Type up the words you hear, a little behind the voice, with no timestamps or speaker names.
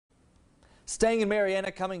Staying in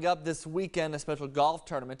Marietta, coming up this weekend, a special golf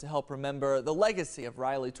tournament to help remember the legacy of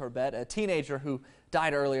Riley Torbett, a teenager who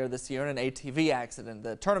died earlier this year in an ATV accident.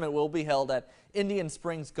 The tournament will be held at Indian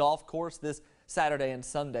Springs Golf Course this Saturday and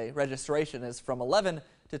Sunday. Registration is from 11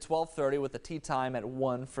 to 12:30 with a tee time at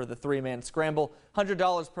 1 for the three-man scramble.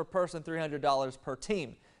 $100 per person, $300 per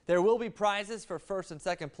team. There will be prizes for first and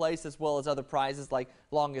second place, as well as other prizes like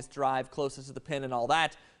longest drive, closest to the pin, and all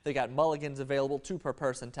that. They got mulligans available, 2 per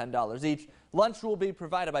person, $10 each. Lunch will be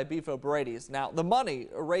provided by Beef O'Brady's. Now, the money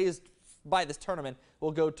raised by this tournament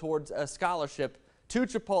will go towards a scholarship to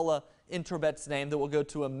Chipola in Torbett's name that will go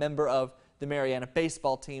to a member of the Marietta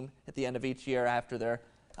baseball team at the end of each year after their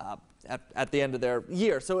at the end of their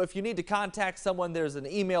year. So if you need to contact someone, there's an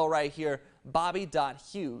email right here,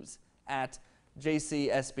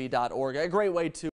 bobby.hughes@jcsb.org. A great way to